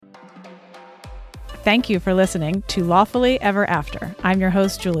Thank you for listening to Lawfully Ever After. I'm your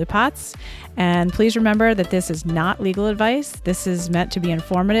host, Julie Potts, and please remember that this is not legal advice. This is meant to be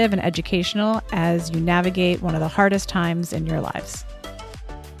informative and educational as you navigate one of the hardest times in your lives.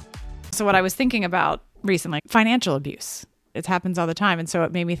 So what I was thinking about recently, financial abuse. It happens all the time, and so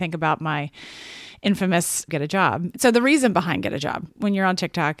it made me think about my infamous Get a Job. So the reason behind Get a Job, when you're on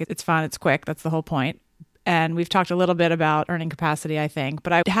TikTok, it's fun, it's quick, that's the whole point. And we've talked a little bit about earning capacity, I think.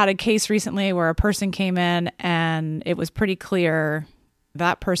 But I had a case recently where a person came in and it was pretty clear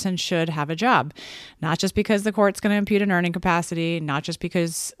that person should have a job. Not just because the court's going to impute an earning capacity, not just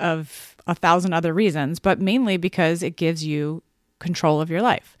because of 1,000 other reasons, but mainly because it gives you control of your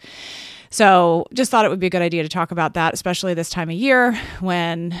life. So just thought it would be a good idea to talk about that, especially this time of year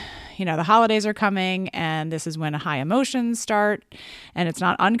when, the holidays are coming and this is when high emotions start. And it's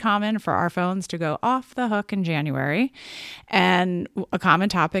not uncommon for our phones to go off the hook in January. And a common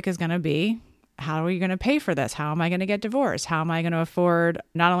topic is going to be, how are you going to pay for this? How am I going to get divorced? How am I going to afford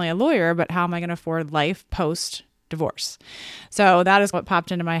not only a lawyer, but how am I going to afford life post-divorce? So that is what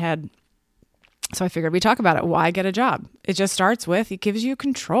popped into my head. So I figured we'd talk about it. Why get a job? It just starts with, it gives you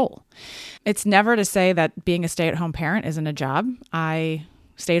control. It's never to say that being a stay-at-home parent isn't a job. I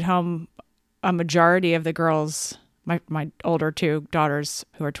stayed home a majority of the girls, my older two daughters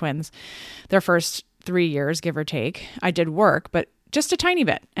who are twins, their first 3 years, give or take. I did work, but just a tiny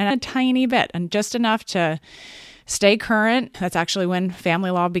bit, and just enough to stay current. That's actually when family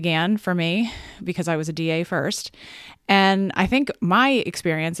law began for me because I was a DA first. And I think my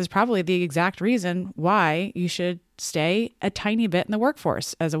experience is probably the exact reason why you should stay a tiny bit in the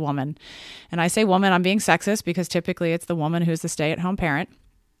workforce as a woman. And I say woman, I'm being sexist because typically it's the woman who's the stay-at-home parent.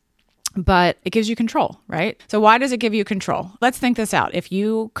 But it gives you control, right? So why does it give you control? Let's think this out. If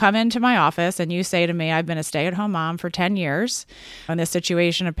you come into my office and you say to me, I've been a stay-at-home mom for 10 years. In this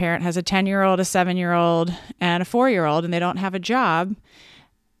situation, a parent has a 10-year-old, a 7-year-old, and a 4-year-old, and they don't have a job,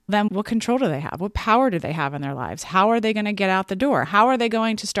 then what control do they have? What power do they have in their lives? How are they going to get out the door? How are they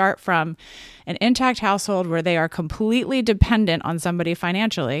going to start from an intact household where they are completely dependent on somebody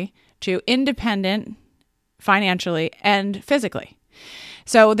financially to independent financially and physically?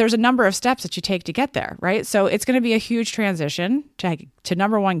 So there's a number of steps that you take to get there, right? So it's going to be a huge transition to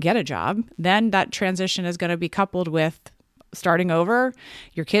number one, get a job. Then that transition is going to be coupled with starting over,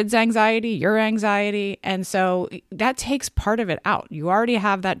 your kids' anxiety, your anxiety. And so that takes part of it out. You already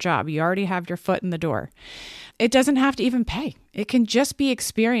have that job. You already have your foot in the door. It doesn't have to even pay. It can just be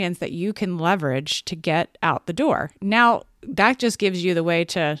experience that you can leverage to get out the door. Now, that just gives you the way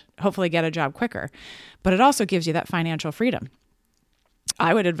to hopefully get a job quicker, but it also gives you that financial freedom.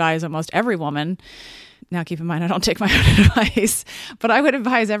 I would advise almost every woman, now keep in mind I don't take my own advice, but I would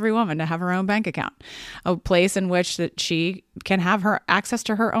advise every woman to have her own bank account, a place in which that she can have her access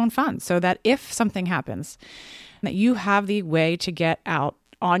to her own funds so that if something happens, that you have the way to get out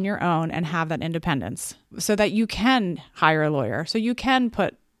on your own and have that independence so that you can hire a lawyer, so you can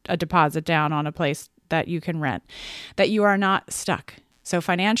put a deposit down on a place that you can rent, that you are not stuck. So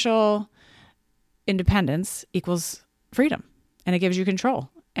financial independence equals freedom. And it gives you control.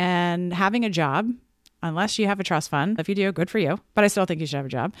 And having a job, unless you have a trust fund, if you do, good for you. But I still think you should have a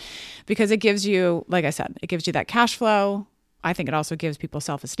job because it gives you, like I said, it gives you that cash flow. I think it also gives people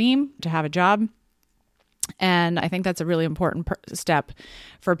self-esteem to have a job. And I think that's a really important step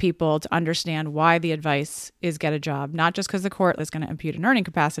for people to understand why the advice is get a job, not just because the court is going to impute an earning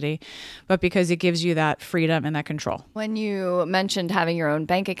capacity, but because it gives you that freedom and that control. When you mentioned having your own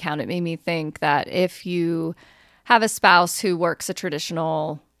bank account, it made me think that if you have a spouse who works a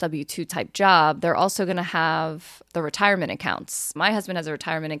traditional W-2 type job, they're also going to have the retirement accounts. My husband has a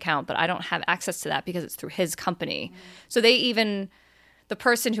retirement account, but I don't have access to that because it's through his company. So the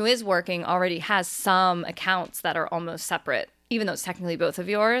person who is working already has some accounts that are almost separate, even though it's technically both of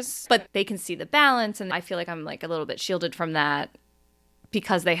yours, but they can see the balance. And I feel like I'm like a little bit shielded from that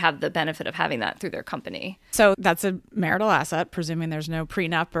because they have the benefit of having that through their company. So that's a marital asset, presuming there's no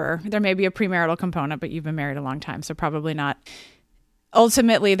prenup, or there may be a premarital component, but you've been married a long time, so probably not.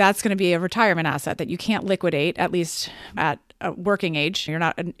 Ultimately, that's going to be a retirement asset that you can't liquidate, at least at a working age.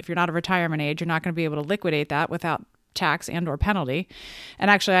 If you're not a retirement age, you're not going to be able to liquidate that without tax and or penalty. And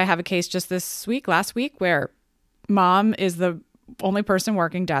actually, I have a case just last week, where mom is the only person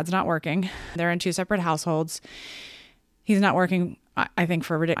working, dad's not working. They're in two separate households. He's not working I think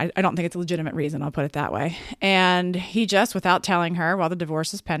I don't think it's a legitimate reason, I'll put it that way. And he just, without telling her, while the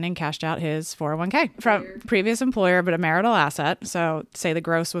divorce is pending, cashed out his 401k from previous employer, but a marital asset. So say the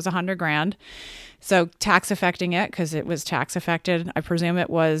gross was $100,000. So tax affecting it, because it was tax affected. I presume it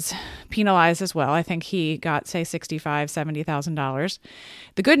was penalized as well. I think he got, say, $65,000, $70,000.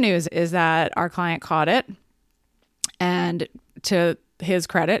 The good news is that our client caught it, and to his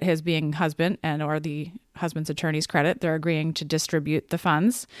credit, his being husband or the husband's attorney's credit, they're agreeing to distribute the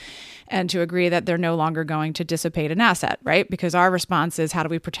funds and to agree that they're no longer going to dissipate an asset, right? Because our response is, how do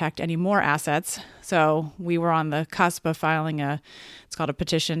we protect any more assets? So we were on the cusp of filing it's called a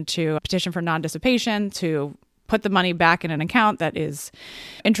petition for non-dissipation, to put the money back in an account that is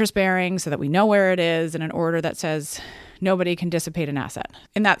interest bearing so that we know where it is, in an order that says nobody can dissipate an asset.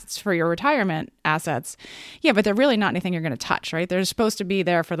 And that's for your retirement assets. Yeah, but they're really not anything you're going to touch, right? They're supposed to be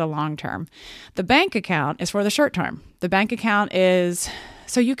there for the long term. The bank account is for the short term. The bank account is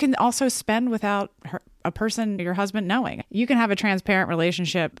so you can also spend without a person, your husband, knowing. You can have a transparent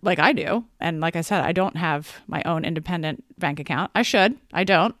relationship like I do. And like I said, I don't have my own independent bank account. I should. I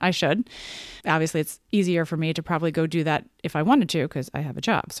don't. I should. Obviously, it's easier for me to probably go do that if I wanted to, because I have a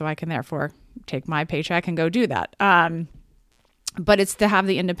job. So I can therefore take my paycheck and go do that. But it's to have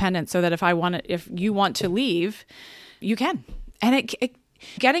the independence so that if you want to leave, you can. And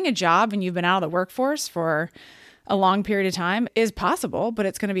getting a job and you've been out of the workforce for a long period of time is possible, but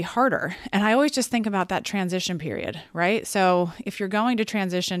it's going to be harder. And I always just think about that transition period, right? So if you're going to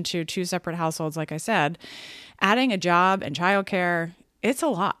transition to 2 separate households, like I said, adding a job and childcare, it's a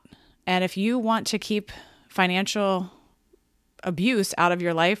lot. And if you want to keep financial abuse out of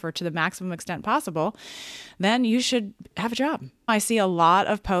your life, or to the maximum extent possible, then you should have a job. I see a lot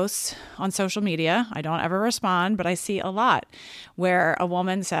of posts on social media. I don't ever respond, but I see a lot where a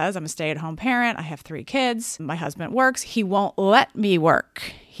woman says, I'm a stay-at-home parent. I have 3 kids. My husband works. He won't let me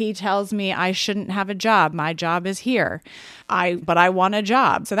work. He tells me I shouldn't have a job. My job is here. But I want a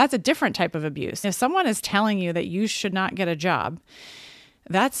job. So that's a different type of abuse. If someone is telling you that you should not get a job,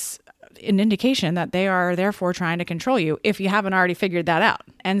 that's an indication that they are therefore trying to control you, if you haven't already figured that out.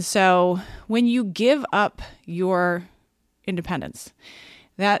 And so when you give up your independence,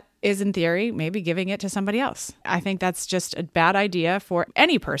 that is, in theory, maybe giving it to somebody else. I think that's just a bad idea for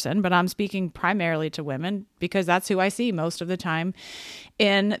any person, but I'm speaking primarily to women because that's who I see most of the time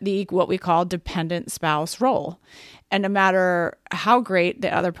in what we call dependent spouse role. And no matter how great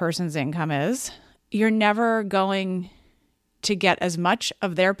the other person's income is, you're never going to get as much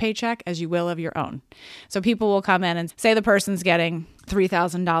of their paycheck as you will of your own. So people will come in and say the person's getting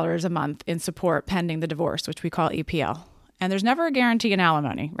 $3,000 a month in support pending the divorce, which we call EPL. And there's never a guarantee in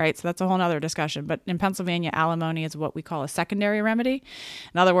alimony, right? So that's a whole nother discussion. But in Pennsylvania, alimony is what we call a secondary remedy.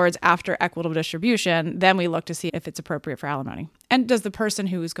 In other words, after equitable distribution, then we look to see if it's appropriate for alimony. And does the person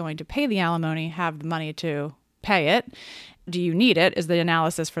who is going to pay the alimony have the money to pay it? Do you need it? Is the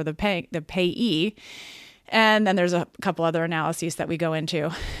analysis for the payee. And then there's a couple other analyses that we go into.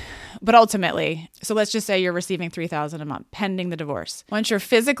 But ultimately, so let's just say you're receiving $3,000 a month pending the divorce. Once you're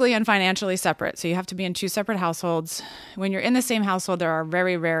physically and financially separate, so you have to be in 2 separate households. When you're in the same household, there are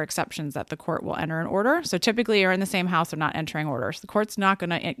very rare exceptions that the court will enter an order. So typically you're in the same house, they're not entering orders. The court's not going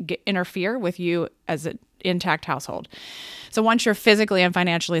to interfere with you as an intact household. So once you're physically and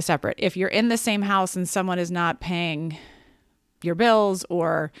financially separate, if you're in the same house and someone is not paying your bills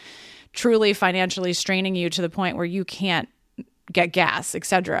or truly financially straining you to the point where you can't get gas,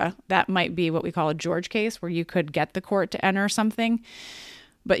 etc., that might be what we call a George case, where you could get the court to enter something,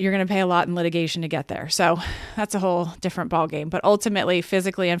 but you're going to pay a lot in litigation to get there. So that's a whole different ballgame. But ultimately,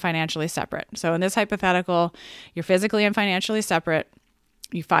 physically and financially separate. So in this hypothetical, you're physically and financially separate.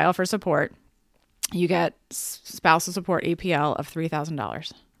 You file for support. You get spousal support EPL of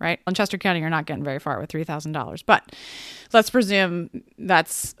 $3,000. Right? In Chester County, you're not getting very far with $3,000, but let's presume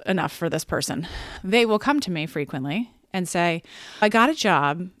that's enough for this person. They will come to me frequently and say, I got a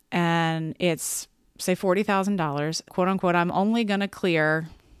job and it's, say, $40,000, quote unquote, I'm only going to clear,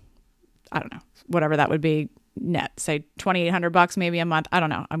 I don't know, whatever that would be net, say $2,800 maybe a month. I don't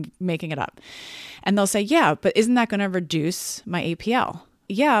know. I'm making it up. And they'll say, yeah, but isn't that going to reduce my APL?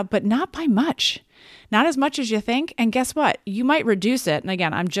 Yeah, but not by much. Not as much as you think. And guess what? You might reduce it. And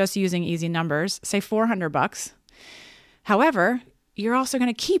again, I'm just using easy numbers, say $400. However, you're also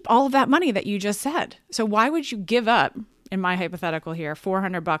going to keep all of that money that you just said. So why would you give up, in my hypothetical here,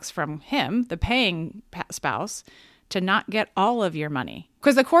 $400 from him, the paying spouse, to not get all of your money?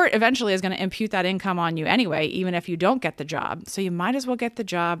 Because the court eventually is going to impute that income on you anyway, even if you don't get the job. So you might as well get the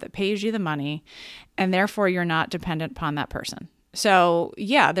job that pays you the money, and therefore you're not dependent upon that person. So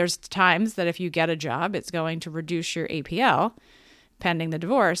yeah, there's times that if you get a job, it's going to reduce your APL. pending the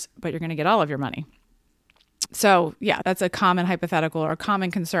divorce, but you're going to get all of your money. So yeah, that's a common hypothetical or a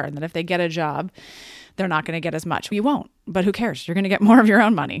common concern that if they get a job, they're not going to get as much. You won't, but who cares? You're going to get more of your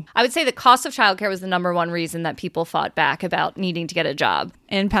own money. I would say the cost of childcare was the number one reason that people fought back about needing to get a job.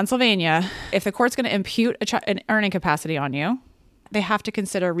 In Pennsylvania, if the court's going to impute an earning capacity on you, they have to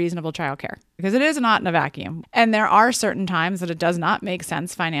consider reasonable childcare because it is not in a vacuum. And there are certain times that it does not make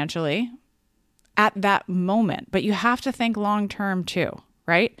sense financially at that moment, but you have to think long-term too.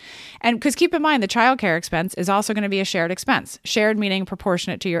 Right? And because keep in mind, the childcare expense is also going to be a shared expense. Shared meaning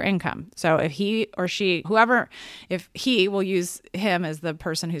proportionate to your income. So if he or she, whoever, if he, will use him as the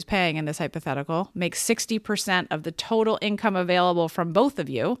person who's paying in this hypothetical, makes 60% of the total income available from both of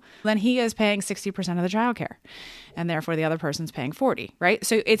you, then he is paying 60% of the childcare. And therefore the other person's paying 40, right?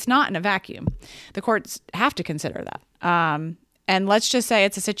 So it's not in a vacuum. The courts have to consider that. And let's just say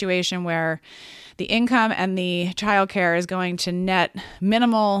it's a situation where the income and the childcare is going to net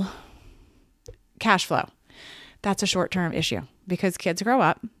minimal cash flow. That's a short-term issue because kids grow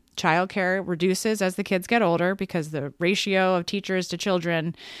up. Childcare reduces as the kids get older because the ratio of teachers to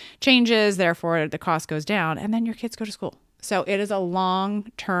children changes. Therefore, the cost goes down, and then your kids go to school. So it is a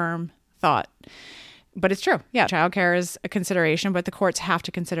long-term thought. But it's true. Yeah, childcare is a consideration, but the courts have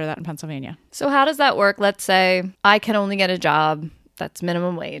to consider that in Pennsylvania. So how does that work? Let's say I can only get a job that's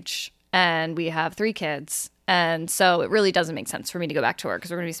minimum wage and we have 3 kids. And so it really doesn't make sense for me to go back to work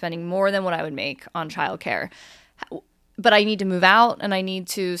because we're going to be spending more than what I would make on childcare. But I need to move out and I need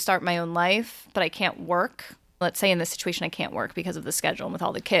to start my own life, but I can't work. Let's say in this situation I can't work because of the schedule and with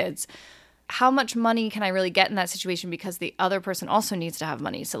all the kids. How much money can I really get in that situation because the other person also needs to have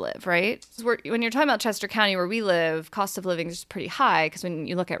money to live, right? When you're talking about Chester County where we live, cost of living is pretty high because when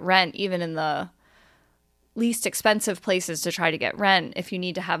you look at rent, even in the least expensive places to try to get rent, if you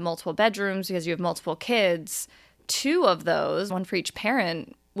need to have multiple bedrooms because you have multiple kids, 2 of those, one for each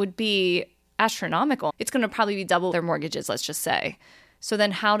parent, would be astronomical. It's going to probably be double their mortgages, let's just say. So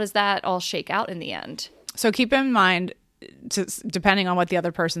then how does that all shake out in the end? So keep in mind, depending on what the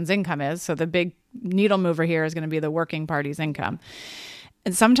other person's income is. So the big needle mover here is going to be the working party's income.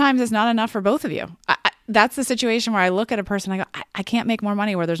 And sometimes it's not enough for both of you. That's the situation where I look at a person and I go, I can't make more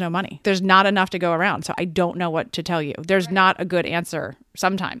money where there's no money. There's not enough to go around. So I don't know what to tell you. There's not a good answer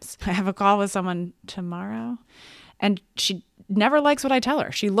sometimes. I have a call with someone tomorrow and she never likes what I tell her.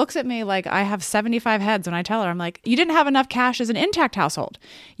 She looks at me like I have 75 heads when I tell her. I'm like, you didn't have enough cash as an intact household.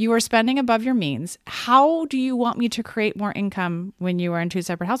 You are spending above your means. How do you want me to create more income when you are in 2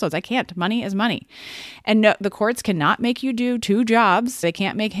 separate households? I can't. Money is money. And no, the courts cannot make you do 2 jobs. They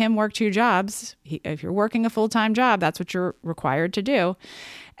can't make him work 2 jobs. If you're working a full-time job, that's what you're required to do.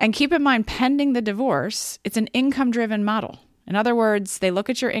 And keep in mind, pending the divorce, it's an income-driven model. In other words, they look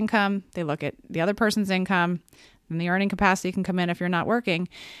at your income, they look at the other person's income, and the earning capacity can come in if you're not working.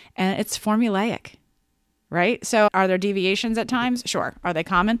 And it's formulaic, right? So are there deviations at times? Sure. Are they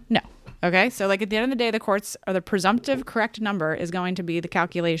common? No. Okay. So like at the end of the day, the courts are the presumptive correct number is going to be the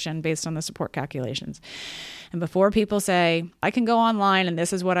calculation based on the support calculations. And before people say, I can go online and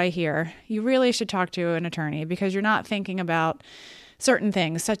this is what I hear, you really should talk to an attorney because you're not thinking about certain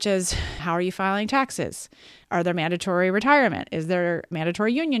things such as how are you filing taxes? Are there mandatory retirement? Is there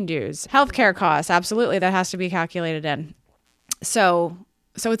mandatory union dues? Healthcare costs? Absolutely, that has to be calculated in. So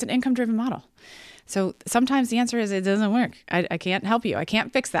it's an income-driven model. So sometimes the answer is it doesn't work. I can't help you. I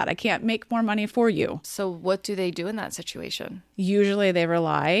can't fix that. I can't make more money for you. So what do they do in that situation? Usually they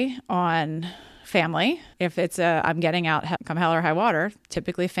rely on family. If it's I'm getting out come hell or high water,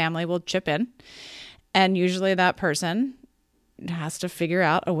 typically family will chip in. And usually that person has to figure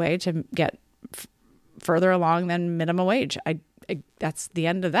out a way to get further along than minimum wage. That's the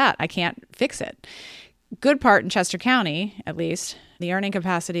end of that. I can't fix it. Good part in Chester County, at least, the earning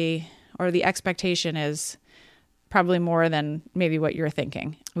capacity or the expectation is probably more than maybe what you're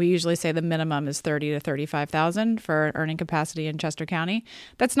thinking. We usually say the minimum is $30,000 to $35,000 for earning capacity in Chester County.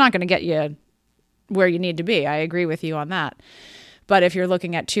 That's not going to get you where you need to be. I agree with you on that. But if you're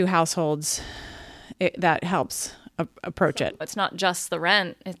looking at 2 households, that helps approach it. It's not just the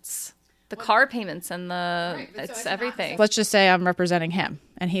rent, it's the car payments and it's everything. Let's just say I'm representing him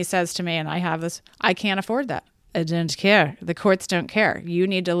and he says to me, and I have this, I can't afford that. I don't care. The courts don't care. You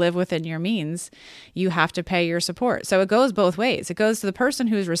need to live within your means. You have to pay your support. So it goes both ways. It goes to the person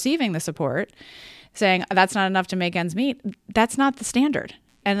who's receiving the support saying that's not enough to make ends meet. That's not the standard.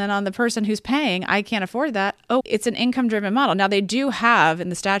 And then on the person who's paying, I can't afford that. Oh, it's an income-driven model. Now, they do have in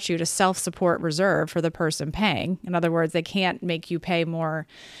the statute a self-support reserve for the person paying. In other words, they can't make you pay more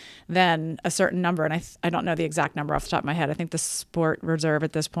than a certain number. And I don't know the exact number off the top of my head. I think the support reserve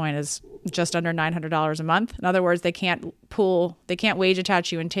at this point is just under $900 a month. In other words, they can't wage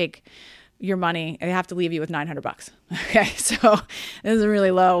attach you and take your money, and they have to leave you with $900. Okay, so this is a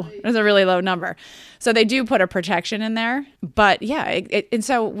really low number. So they do put a protection in there, but yeah. And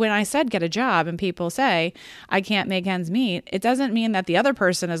so when I said get a job, and people say I can't make ends meet, it doesn't mean that the other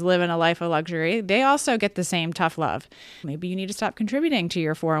person is living a life of luxury. They also get the same tough love. Maybe you need to stop contributing to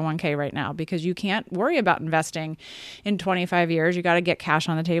your 401k right now because you can't worry about investing in 25 years. You got to get cash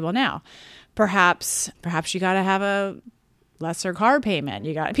on the table now. Perhaps you got to have a lesser car payment.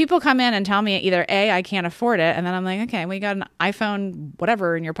 People come in and tell me either A, I can't afford it. And then I'm like, okay, we got an iPhone,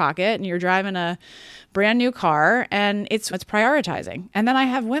 whatever in your pocket, and you're driving a brand new car, and it's prioritizing. And then I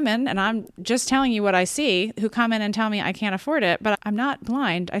have women, and I'm just telling you what I see, who come in and tell me I can't afford it, but I'm not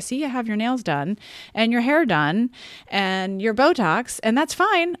blind. I see you have your nails done and your hair done and your Botox, and that's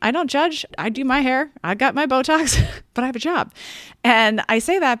fine. I don't judge. I do my hair. I got my Botox, but I have a job. And I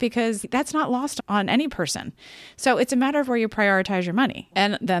say that because that's not lost on any person. So it's a matter of where you prioritize your money.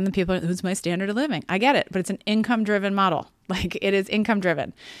 And then the people, who's my standard of living? I get it, but it's an income-driven model. Like, it is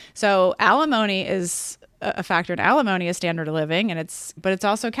income-driven. So alimony is a factor. In alimony is standard of living, but it's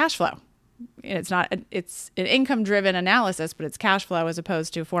also cash flow. It's an income-driven analysis, but it's cash flow as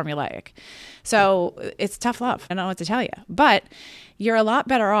opposed to formulaic. So it's tough love. I don't know what to tell you. But you're a lot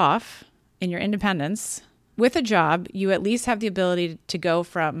better off in your independence. With a job, you at least have the ability to go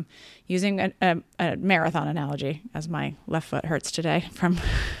from using a marathon analogy, as my left foot hurts today from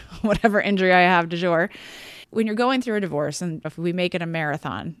whatever injury I have du jour. When you're going through a divorce, and if we make it a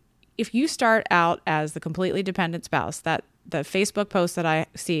marathon, if you start out as the completely dependent spouse, that the Facebook post that I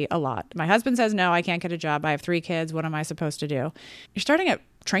see a lot, my husband says, no, I can't get a job. I have 3 kids. What am I supposed to do? You're starting at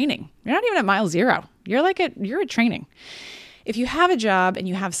training. You're not even at mile zero. You're at training. If you have a job and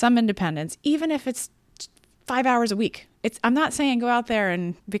you have some independence, even if it's 5 hours a week, I'm not saying go out there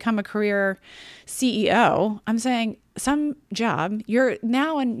and become a career CEO. I'm saying some job, you're in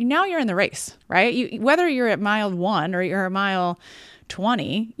the race, right? Whether you're at mile 1 or you're at mile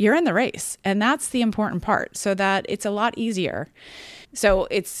 20, you're in the race. And that's the important part, so that it's a lot easier. So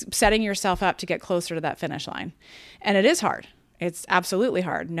it's setting yourself up to get closer to that finish line. And it is hard. It's absolutely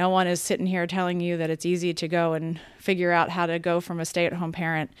hard. No one is sitting here telling you that it's easy to go and figure out how to go from a stay-at-home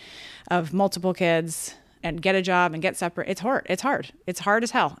parent of multiple kids and get a job and get separate. It's hard. It's hard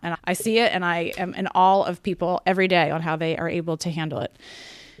as hell. And I see it, and I am in awe of people every day on how they are able to handle it.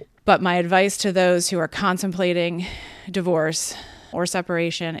 But my advice to those who are contemplating divorce or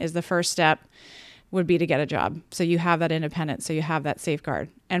separation is the first step would be to get a job. So you have that independence, so you have that safeguard.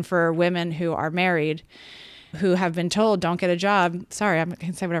 And for women who are married, who have been told, don't get a job. Sorry, I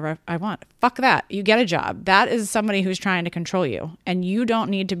can say whatever I want. Fuck that. You get a job. That is somebody who's trying to control you, and you don't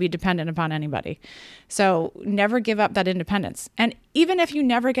need to be dependent upon anybody. So never give up that independence. And even if you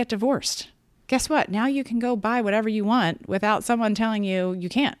never get divorced, guess what? Now you can go buy whatever you want without someone telling you you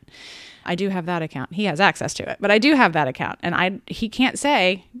can't. I do have that account. He has access to it, but I do have that account. And he can't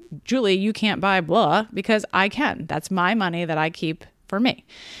say, Julie, you can't buy blah, because I can. That's my money that I keep for me.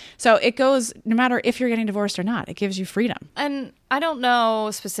 So it goes, no matter if you're getting divorced or not, it gives you freedom. And I don't know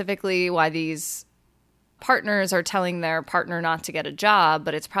specifically why these partners are telling their partner not to get a job,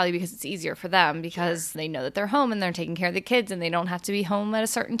 but it's probably because it's easier for them, because they know that they're home and they're taking care of the kids and they don't have to be home at a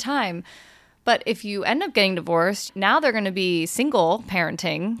certain time. But if you end up getting divorced, now they're going to be single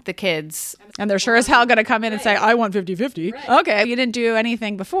parenting the kids. And they're sure as hell going to come in and say, I want 50-50. Right. Okay, you didn't do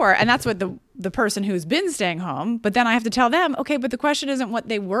anything before. And that's what the person who's been staying home. But then I have to tell them, okay, but the question isn't what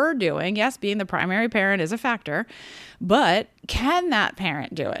they were doing. Yes, being the primary parent is a factor. But can that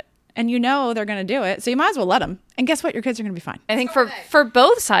parent do it? And you know they're going to do it. So you might as well let them. And guess what? Your kids are going to be fine. I think for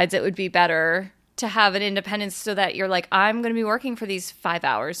both sides, it would be better to have an independence, so that you're like, I'm going to be working for these 5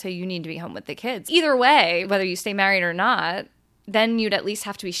 hours, so you need to be home with the kids. Either way, whether you stay married or not, then you'd at least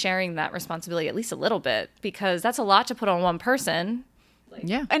have to be sharing that responsibility at least a little bit, because that's a lot to put on one person.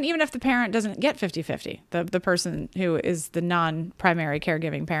 Yeah. And even if the parent doesn't get 50-50, the person who is the non-primary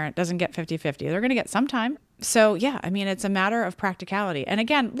caregiving parent doesn't get 50-50, they're going to get some time. So yeah, I mean, it's a matter of practicality. And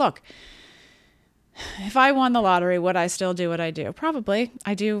again, look, if I won the lottery, would I still do what I do? Probably.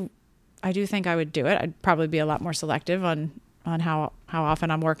 I do think I would do it. I'd probably be a lot more selective on how often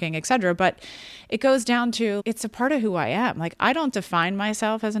I'm working, et cetera. But it goes down to, it's a part of who I am. Like, I don't define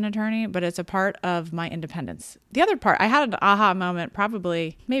myself as an attorney, but it's a part of my independence. The other part, I had an aha moment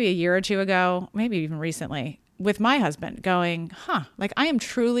probably maybe a year or two ago, maybe even recently, with my husband going, like I am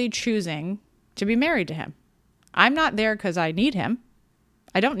truly choosing to be married to him. I'm not there because I need him.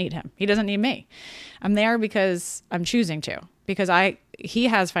 I don't need him. He doesn't need me. I'm there because I'm choosing to, because he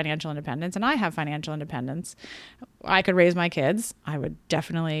has financial independence and I have financial independence. I could raise my kids. I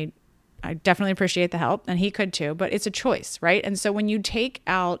definitely appreciate the help, and he could too, but it's a choice, right? And so when you take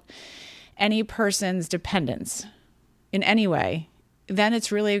out any person's dependence in any way, then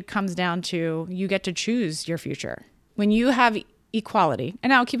it's really comes down to you get to choose your future. When you have equality, and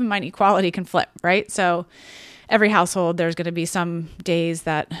now keep in mind, equality can flip, right? So every household, there's going to be some days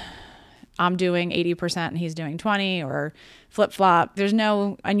that I'm doing 80% and he's doing 20, or flip flop.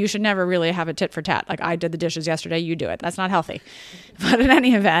 And you should never really have a tit for tat. Like I did the dishes yesterday, you do it. That's not healthy. But in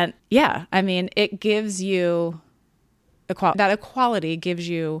any event, yeah, I mean, it gives you that equality gives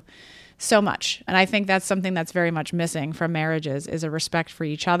you so much. And I think that's something that's very much missing from marriages, is a respect for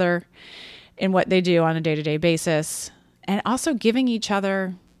each other in what they do on a day-to-day basis, and also giving each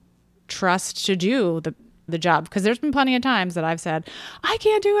other trust to do the job. Because there's been plenty of times that I've said, I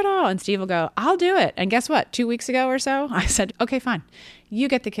can't do it all. And Steve will go, I'll do it. And guess what? 2 weeks ago or so, I said, okay, fine. You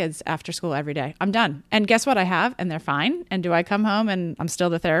get the kids after school every day. I'm done. And guess what I have? And they're fine. And do I come home and I'm still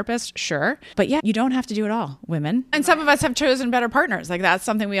the therapist? Sure. But yeah, you don't have to do it all, women. And some of us have chosen better partners. Like that's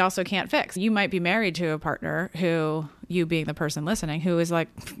something we also can't fix. You might be married to a partner who, you being the person listening, who is like,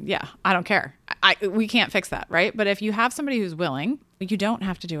 yeah, I don't care. We can't fix that, right? But if you have somebody who's willing, you don't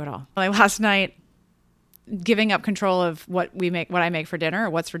have to do it all. Like last night, giving up control of what I make for dinner or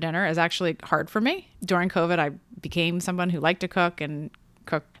what's for dinner is actually hard for me. During COVID, I became someone who liked to cook and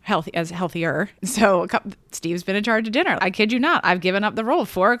cook healthier. So Steve's been in charge of dinner. I kid you not. I've given up the role.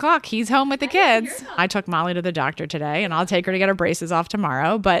 4:00, he's home with the kids. I took Molly to the doctor today, and I'll take her to get her braces off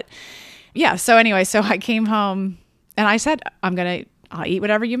tomorrow. But yeah, so anyway, so I came home and I said, I'll eat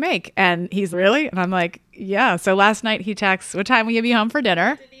whatever you make. And he's really? And I'm like, yeah. So last night he texts, what time will you be home for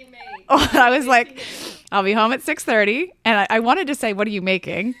dinner? I was like, I'll be home at 6:30. And I wanted to say, what are you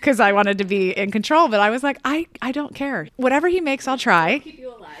making? Because I wanted to be in control. But I was like, I don't care. Whatever he makes, I'll try. Keep you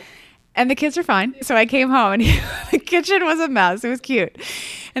alive. And the kids are fine. So I came home and the kitchen was a mess. It was cute.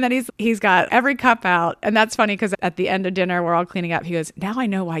 And then he's got every cup out. And that's funny because at the end of dinner, we're all cleaning up. He goes, now I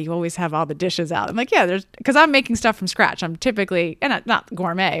know why you always have all the dishes out. I'm like, yeah, because I'm making stuff from scratch. I'm typically, and not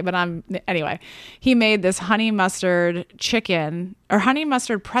gourmet, but anyway, he made this honey mustard chicken or honey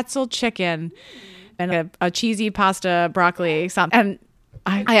mustard pretzel chicken and a cheesy pasta, broccoli, something. And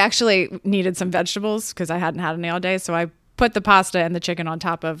I actually needed some vegetables because I hadn't had any all day. So I put the pasta and the chicken on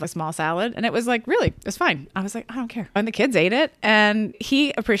top of a small salad. And it was like, really, it was fine. I was like, I don't care. And the kids ate it. And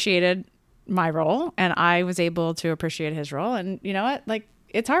he appreciated my role. And I was able to appreciate his role. And you know what? Like,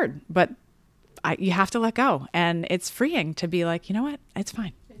 it's hard. But you have to let go. And it's freeing to be like, you know what? It's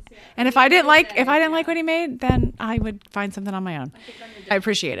fine. And if I didn't like what he made, then I would find something on my own. I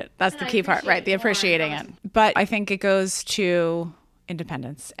appreciate it. That's the key part, right? The appreciating it. But I think it goes to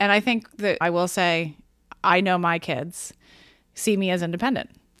independence. And I think that I will say, I know my kids see me as independent,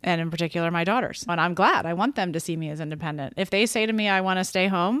 and in particular my daughters. And I'm glad. I want them to see me as independent. If they say to me, I want to stay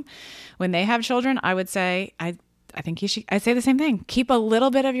home when they have children, I would say, I think you should. I say the same thing. Keep a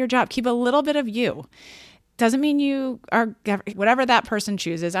little bit of your job. Keep a little bit of you. Doesn't mean you are whatever that person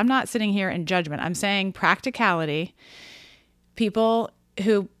chooses. I'm not sitting here in judgment. I'm saying practicality. People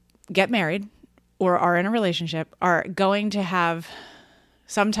who get married or are in a relationship are going to have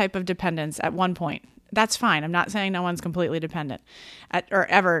some type of dependence at one point. That's fine. I'm not saying no one's completely dependent or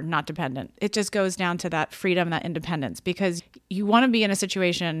ever not dependent. It just goes down to that freedom, that independence, because you want to be in a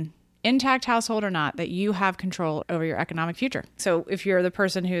situation, intact household or not, that you have control over your economic future. So if you're the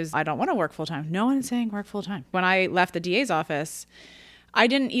person who's, I don't want to work full time. No one's saying work full time. When I left the DA's office, I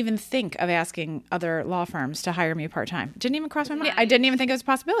didn't even think of asking other law firms to hire me part-time. It didn't even cross my mind. I didn't even think it was a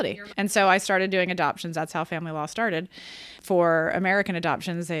possibility. And so I started doing adoptions. That's how family law started. For American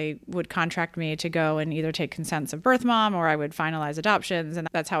adoptions, they would contract me to go and either take consents of birth mom, or I would finalize adoptions. And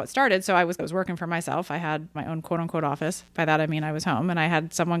that's how it started. So I was working for myself. I had my own quote unquote office. By that, I mean I was home, and I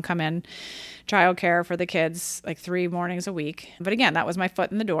had someone come in, childcare for the kids, like 3 mornings a week. But again, that was my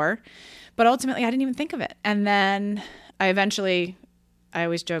foot in the door. But ultimately, I didn't even think of it. And then I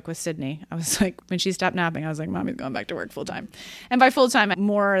always joke with Sydney. I was like, when she stopped napping, I was like, Mommy's going back to work full time. And by full time,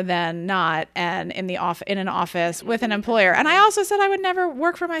 more than not, and in an office with an employer. And I also said I would never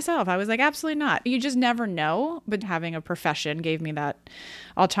work for myself. I was like, absolutely not. You just never know. But having a profession gave me that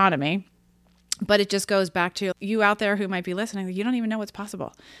autonomy. But it just goes back to you out there who might be listening. You don't even know what's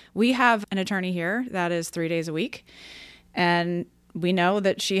possible. We have an attorney here that is 3 days a week. And we know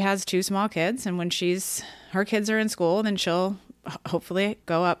that she has 2 small kids. And when her kids are in school, then she'll hopefully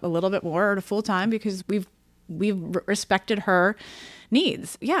go up a little bit more to full time, because we've we've respected her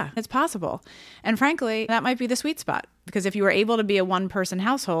needs. Yeah, it's possible. And frankly, that might be the sweet spot, because if you were able to be a one-person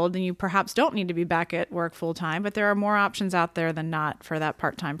household, then you perhaps don't need to be back at work full-time, but there are more options out there than not for that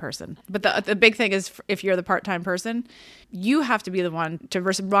part-time person. But the big thing is, if you're the part-time person, you have to be the one to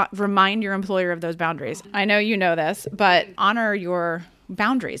remind your employer of those boundaries. I know you know this, but honor your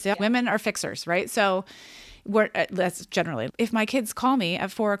boundaries. Women are fixers, right? So that's generally, if my kids call me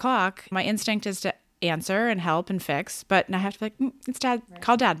at 4:00, my instinct is to answer and help and fix, but I have to be like, it's dad, right.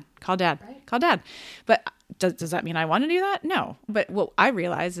 Call dad. But does that mean I want to do that? No. But what I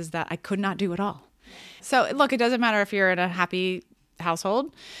realize is that I could not do it all. So look, it doesn't matter if you're in a happy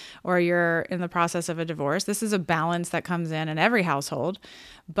household or you're in the process of a divorce. This is a balance that comes in every household.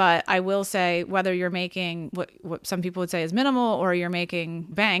 But I will say, whether you're making what some people would say is minimal or you're making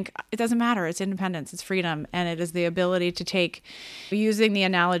bank, it doesn't matter. It's independence, it's freedom, and it is the ability to take, using the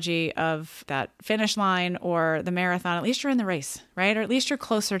analogy of that finish line or the marathon, at least you're in the race, right? Or at least you're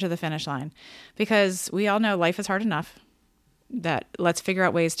closer to the finish line, because we all know life is hard enough. That let's figure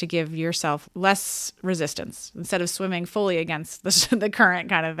out ways to give yourself less resistance instead of swimming fully against the current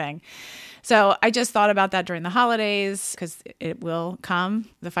kind of thing. So I just thought about that during the holidays, because it will come.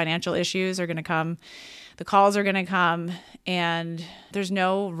 The financial issues are going to come. The calls are going to come. And there's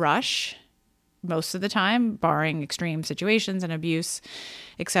no rush most of the time, barring extreme situations and abuse,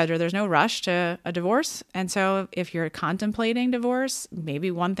 etc. There's no rush to a divorce. And so if you're contemplating divorce,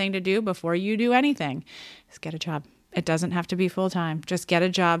 maybe one thing to do before you do anything is get a job. It doesn't have to be full-time. Just get a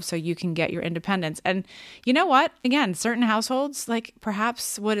job so you can get your independence. And you know what? Again, certain households, like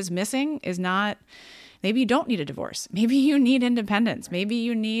perhaps what is missing is not, maybe you don't need a divorce. Maybe you need independence. Maybe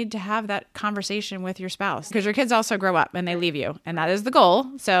you need to have that conversation with your spouse, because your kids also grow up and they leave you. And that is the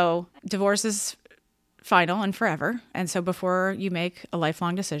goal. So divorce is final and forever. And so before you make a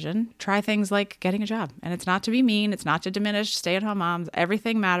lifelong decision, try things like getting a job. And it's not to be mean. It's not to diminish stay-at-home moms.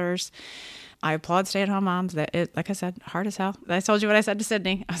 Everything matters. I applaud stay-at-home moms. Like I said, hard as hell. I told you what I said to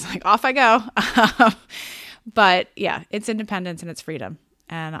Sydney. I was like, off I go. But yeah, it's independence and it's freedom.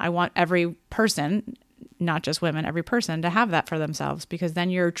 And I want every person, not just women, every person to have that for themselves, because then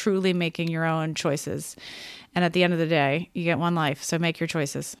you're truly making your own choices. And at the end of the day, you get one life. So make your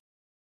choices.